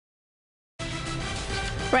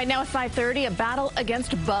Right now at 5:30, a battle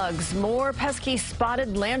against bugs. More pesky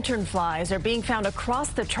spotted lanternflies are being found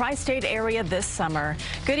across the tri-state area this summer.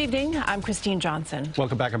 Good evening. I'm Christine Johnson.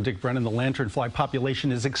 Welcome back. I'm Dick Brennan. The lanternfly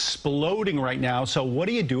population is exploding right now. So what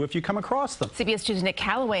do you do if you come across them? CBS 2's Nick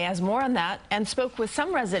Caloway has more on that and spoke with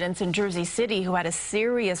some residents in Jersey City who had a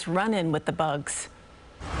serious run-in with the bugs.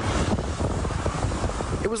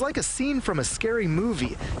 It was like a scene from a scary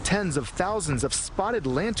movie. Tens of thousands of spotted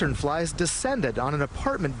lanternflies descended on an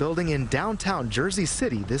apartment building in downtown Jersey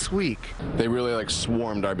City this week. They really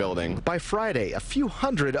swarmed our building. By Friday, a few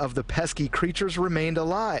hundred of the pesky creatures remained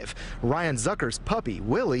alive. Ryan Zucker's puppy,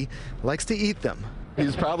 Willie, likes to eat them.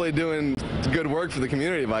 He's probably doing good work for the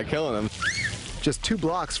community by killing them. Just 2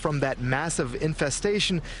 blocks from that massive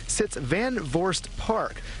infestation sits Van Voorst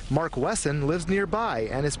Park. Mark Wesson lives nearby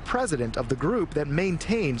and is president of the group that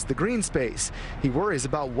maintains the green space. He worries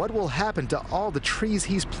about what will happen to all the trees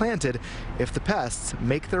he's planted if the pests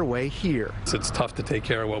make their way here. It's tough to take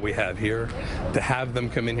care of what we have here. To have them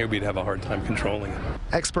come in here, we'd have a hard time controlling it.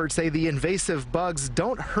 Experts say the invasive bugs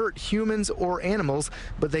don't hurt humans or animals,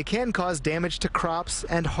 but they can cause damage to crops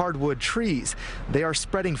and hardwood trees. They are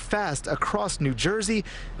spreading fast across New Jersey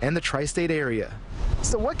and the tri-state area.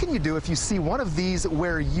 So what can you do if you see one of these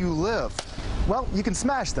where you live? Well, you can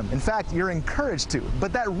smash them. In fact, you're encouraged to,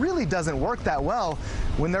 but that really doesn't work that well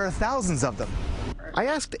when there are thousands of them. I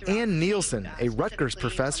asked Ann Nielsen, a Rutgers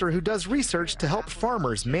professor who does research to help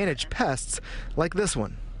farmers manage pests like this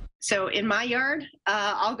one. So in my yard,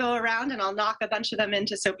 I'll go around and I'll knock a bunch of them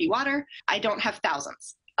into soapy water. I don't have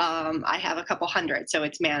thousands. I have a couple hundred, so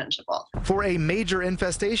it's manageable. For a major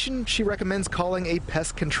infestation, she recommends calling a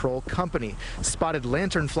pest control company. Spotted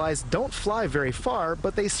lanternflies don't fly very far,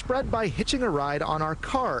 but they spread by hitching a ride on our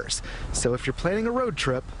cars. So if you're planning a road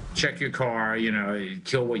trip, check your car,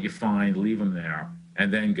 kill what you find, leave them there,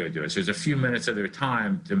 and then go do it. So there's a few minutes of their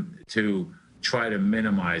time to try to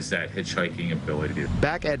minimize that hitchhiking ability.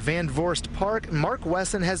 Back at Van Voorst Park, Mark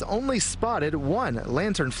Wesson has only spotted 1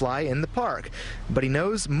 lanternfly in the park, but he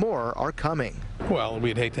knows more are coming. Well,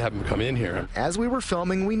 we'd hate to have them come in here. As we were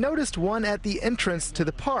filming, we noticed one at the entrance to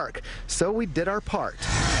the park, so we did our part.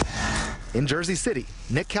 In Jersey City,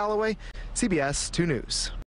 Nick Caloway, CBS 2 News.